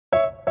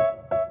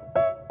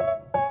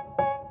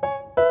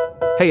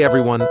Hey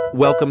everyone,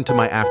 welcome to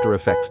my After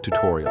Effects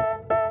tutorial.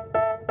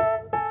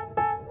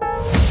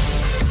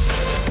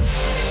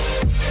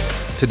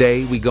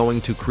 Today we're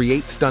going to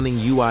create stunning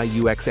UI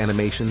UX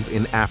animations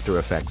in After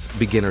Effects,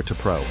 beginner to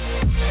pro.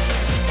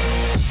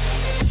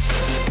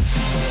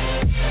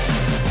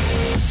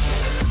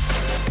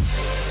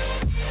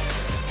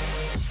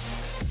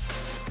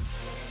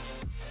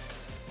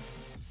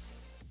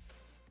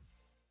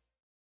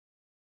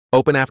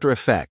 Open After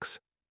Effects,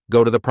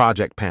 go to the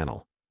project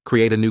panel,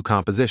 create a new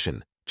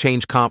composition,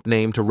 change comp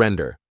name to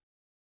render,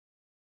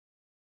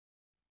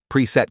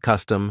 preset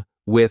custom,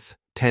 width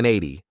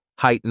 1080,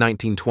 height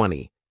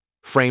 1920,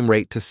 frame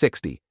rate to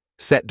 60,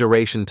 set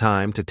duration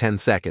time to 10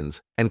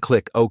 seconds, and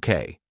click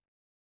OK.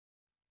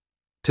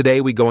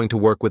 Today we're going to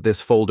work with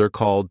this folder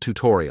called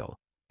Tutorial,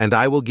 and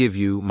I will give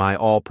you my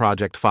all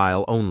project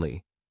file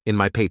only in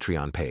my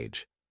Patreon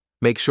page.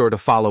 Make sure to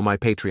follow my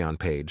Patreon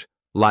page,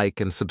 like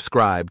and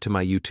subscribe to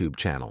my YouTube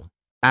channel.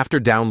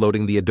 After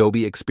downloading the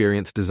Adobe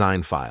Experience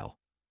Design file,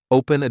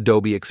 open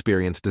Adobe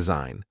Experience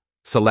Design,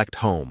 select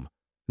Home.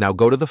 Now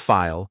go to the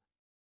file,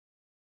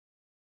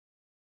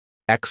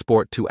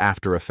 Export to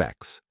After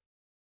Effects.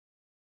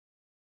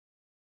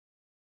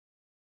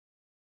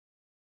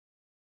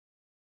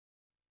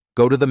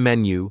 Go to the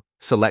menu,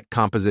 select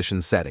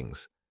Composition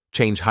Settings,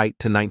 change height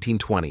to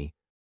 1920,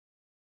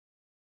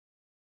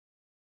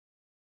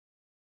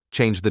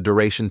 change the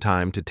duration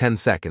time to 10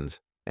 seconds,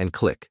 and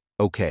click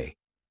OK.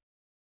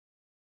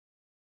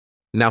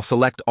 Now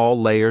select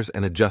all layers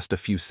and adjust a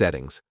few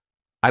settings.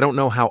 I don't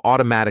know how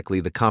automatically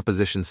the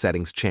composition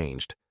settings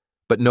changed,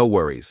 but no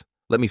worries,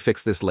 let me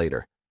fix this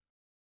later.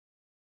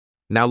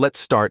 Now let's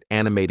start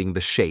animating the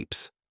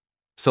shapes.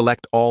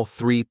 Select all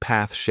 3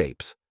 path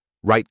shapes.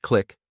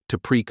 Right-click to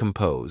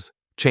pre-compose.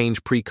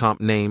 Change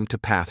pre-comp name to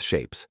path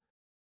shapes.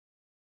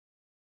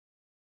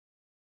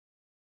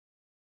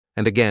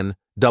 And again,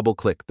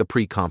 double-click the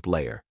pre-comp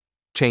layer.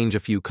 Change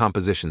a few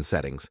composition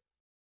settings.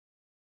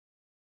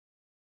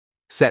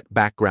 Set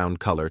background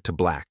color to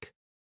black.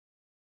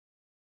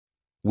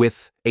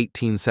 Width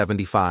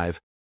 1875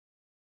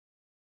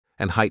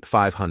 and height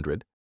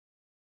 500.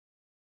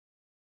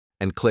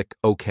 And click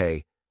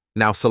OK.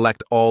 Now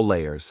select all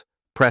layers.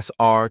 Press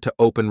R to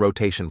open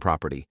rotation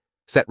property.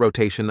 Set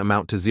rotation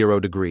amount to 0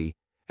 degree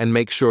and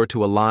make sure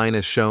to align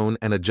as shown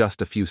and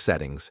adjust a few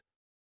settings.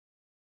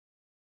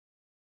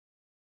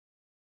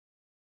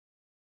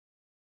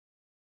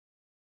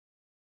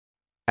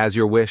 As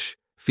your wish,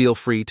 feel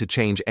free to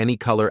change any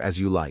color as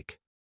you like.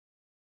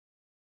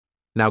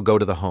 Now go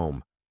to the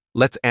Home.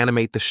 Let's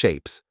animate the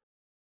shapes.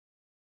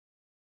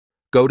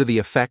 Go to the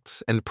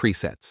Effects and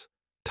Presets.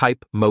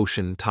 Type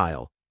Motion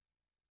Tile.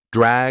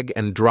 Drag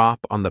and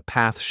drop on the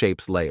Path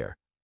Shapes layer.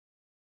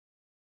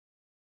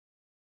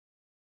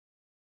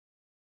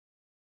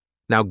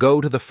 Now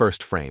go to the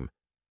first frame.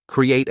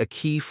 Create a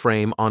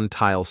keyframe on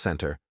Tile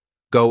Center.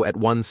 Go at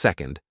 1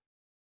 second.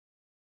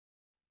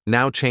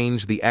 Now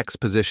change the X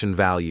position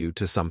value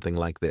to something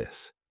like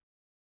this.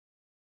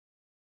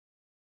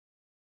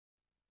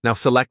 Now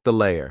select the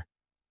layer.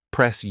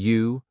 Press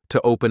U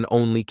to open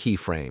only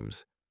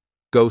keyframes.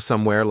 Go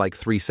somewhere like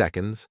 3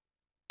 seconds.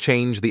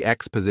 Change the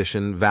X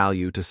position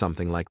value to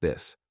something like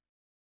this.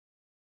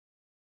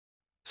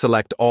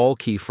 Select all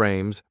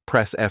keyframes,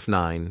 press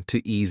F9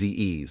 to easy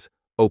ease.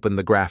 Open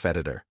the graph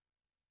editor.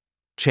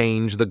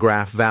 Change the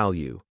graph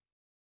value.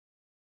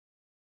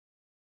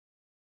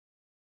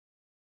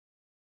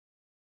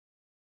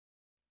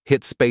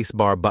 Hit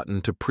spacebar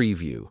button to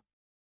preview.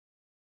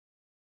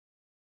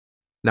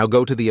 Now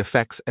go to the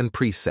Effects and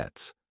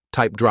Presets.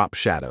 Type Drop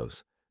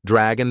Shadows.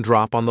 Drag and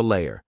drop on the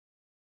layer.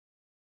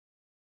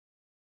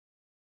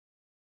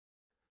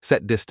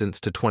 Set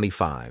distance to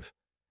 25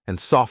 and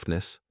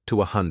softness to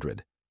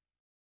 100.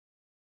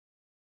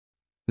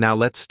 Now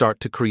let's start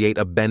to create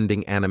a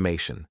bending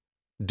animation.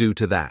 Due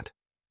to that,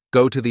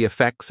 go to the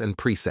Effects and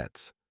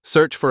Presets.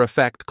 Search for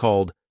effect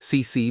called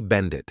CC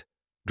Bend It.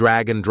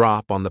 Drag and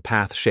drop on the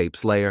Path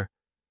Shapes layer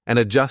and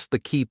adjust the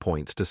key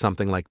points to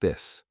something like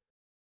this.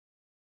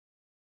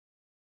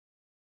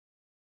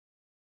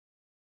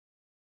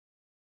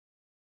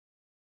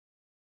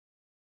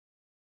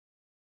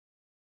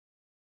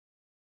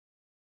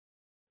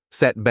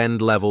 Set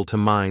bend level to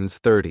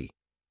 -30.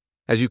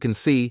 As you can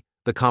see,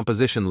 the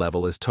composition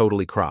level is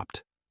totally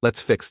cropped.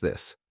 Let's fix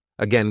this.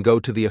 Again, go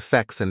to the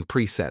Effects and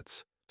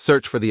Presets.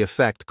 Search for the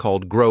effect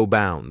called Grow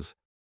Bounds.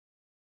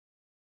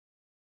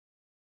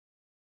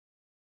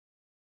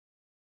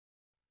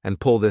 And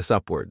pull this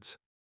upwards.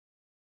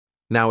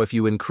 Now if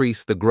you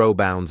increase the Grow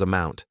Bounds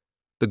amount,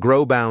 the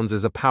Grow Bounds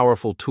is a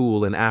powerful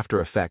tool in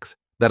After Effects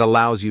that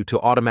allows you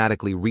to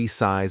automatically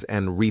resize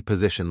and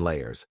reposition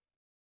layers.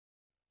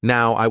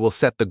 Now I will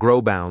set the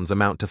Grow Bounds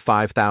amount to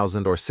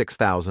 5,000 or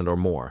 6,000 or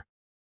more.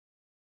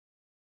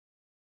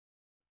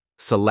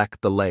 Select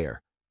the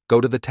layer.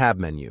 Go to the Tab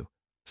menu.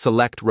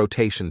 Select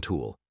Rotation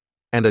tool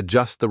and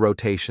adjust the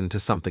rotation to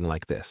something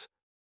like this.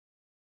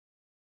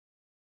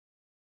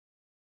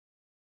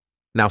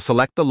 Now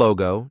select the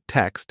logo,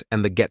 text,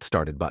 and the Get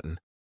Started button.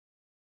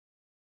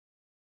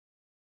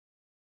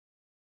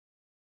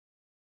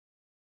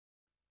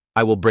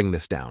 I will bring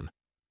this down.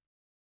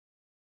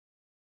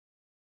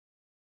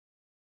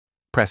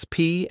 Press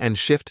P and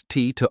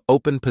Shift-T to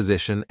open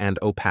position and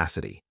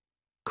opacity.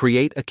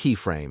 Create a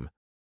keyframe.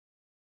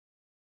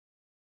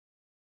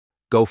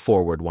 Go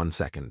forward 1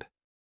 second.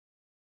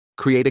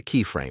 Create a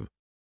keyframe.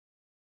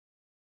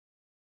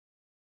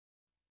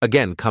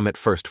 Again, come at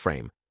first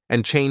frame,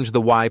 and change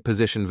the Y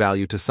position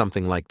value to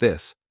something like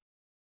this.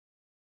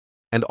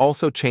 And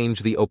also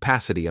change the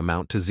opacity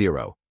amount to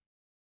 0.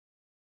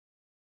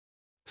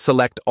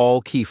 Select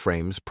all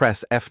keyframes,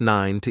 press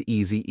F9 to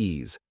easy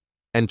ease,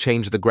 and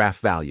change the graph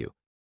value.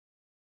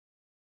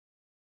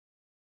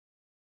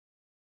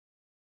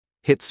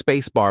 Hit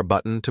spacebar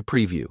button to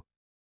preview.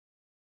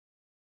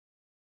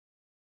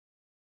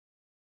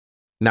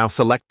 Now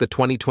select the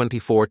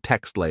 2024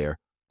 text layer,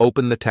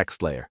 open the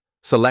text layer,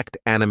 select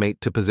Animate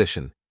to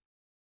Position.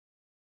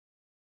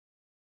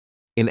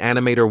 In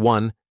Animator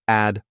 1,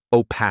 add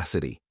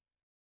Opacity.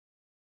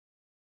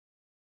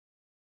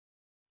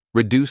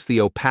 Reduce the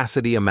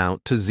opacity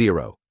amount to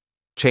 0.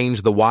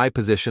 Change the Y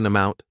position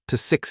amount to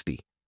 60.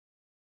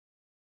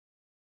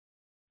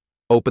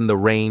 Open the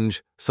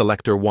Range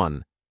Selector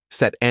 1,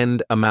 set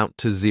End amount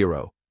to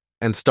 0,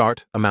 and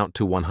Start amount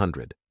to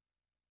 100.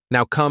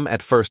 Now come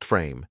at first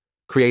frame.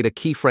 Create a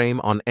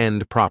keyframe on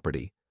End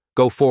property.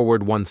 Go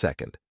forward 1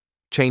 second.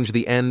 Change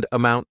the End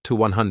amount to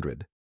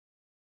 100.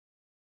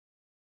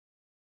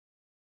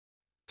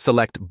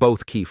 Select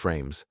both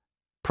keyframes.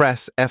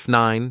 Press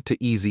F9 to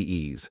easy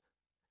ease,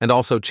 and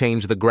also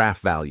change the graph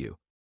value.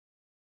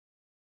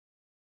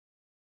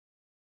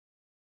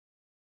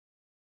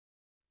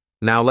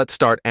 Now let's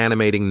start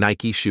animating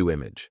Nike shoe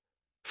image.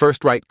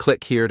 First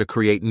right-click here to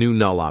create new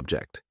null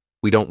object.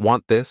 We don't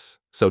want this,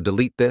 so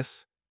delete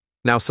this.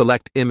 Now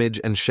select Image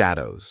and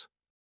Shadows.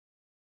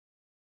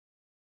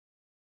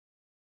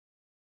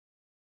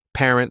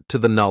 Parent to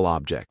the null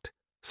object.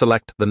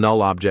 Select the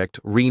null object,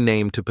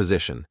 rename to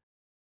Position.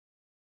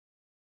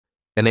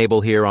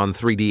 Enable here on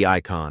 3D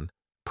icon.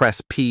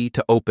 Press P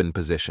to open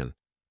position.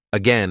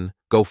 Again,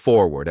 go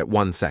forward at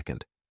 1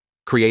 second.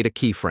 Create a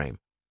keyframe.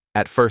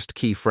 At first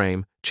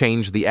keyframe,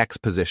 change the X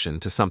position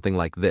to something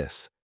like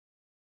this.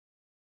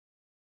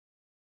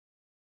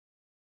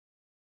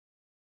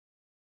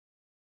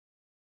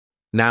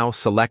 Now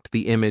select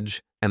the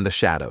image and the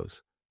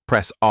shadows.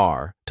 Press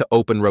R to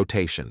open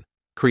rotation.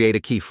 Create a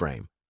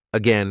keyframe.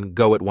 Again,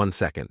 go at 1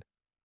 second.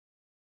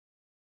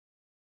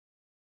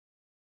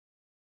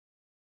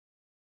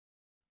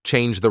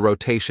 Change the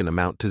rotation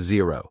amount to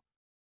 0.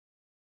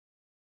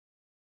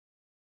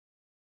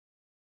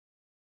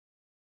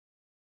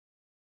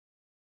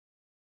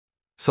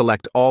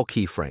 Select all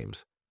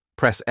keyframes.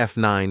 Press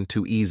F9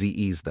 to easy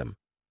ease them.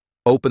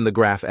 Open the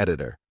graph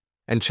editor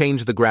and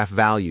change the graph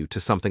value to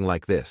something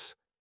like this.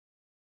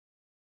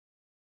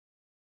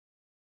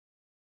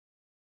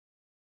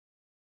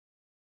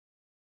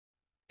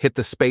 Hit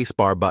the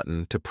spacebar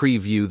button to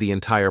preview the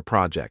entire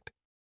project.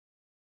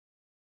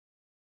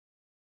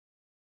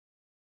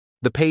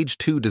 The Page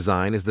 2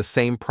 design is the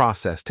same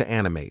process to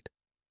animate.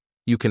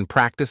 You can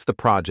practice the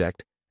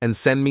project and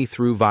send me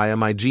through via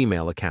my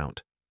Gmail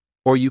account,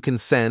 or you can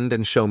send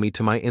and show me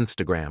to my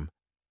Instagram.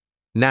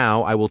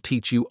 Now I will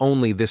teach you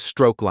only this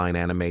stroke line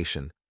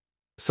animation.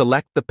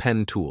 Select the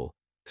pen tool,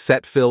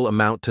 set fill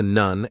amount to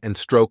none and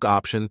stroke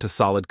option to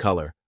solid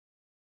color.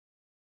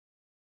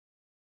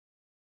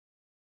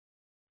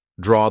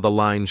 Draw the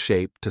line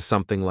shape to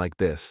something like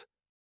this.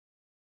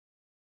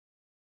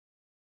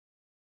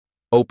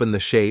 Open the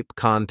shape,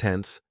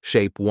 contents,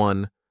 shape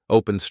 1,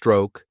 open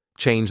stroke,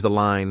 change the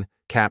line,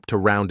 cap to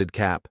rounded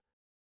cap.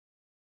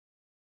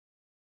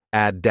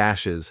 Add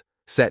dashes,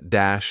 set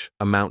dash,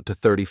 amount to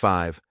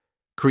 35.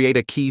 Create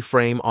a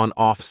keyframe on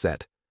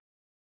offset.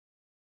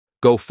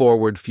 Go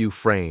forward few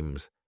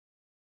frames.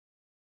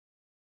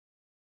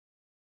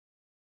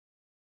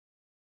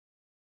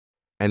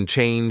 And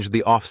change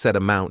the offset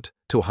amount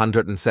to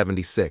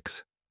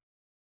 176.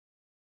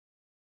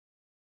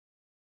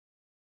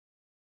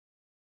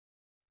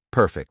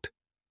 Perfect.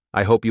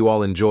 I hope you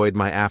all enjoyed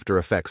my After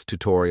Effects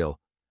tutorial.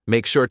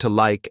 Make sure to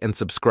like and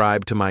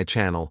subscribe to my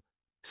channel.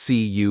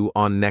 See you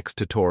on next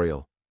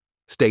tutorial.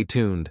 Stay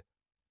tuned.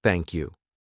 Thank you.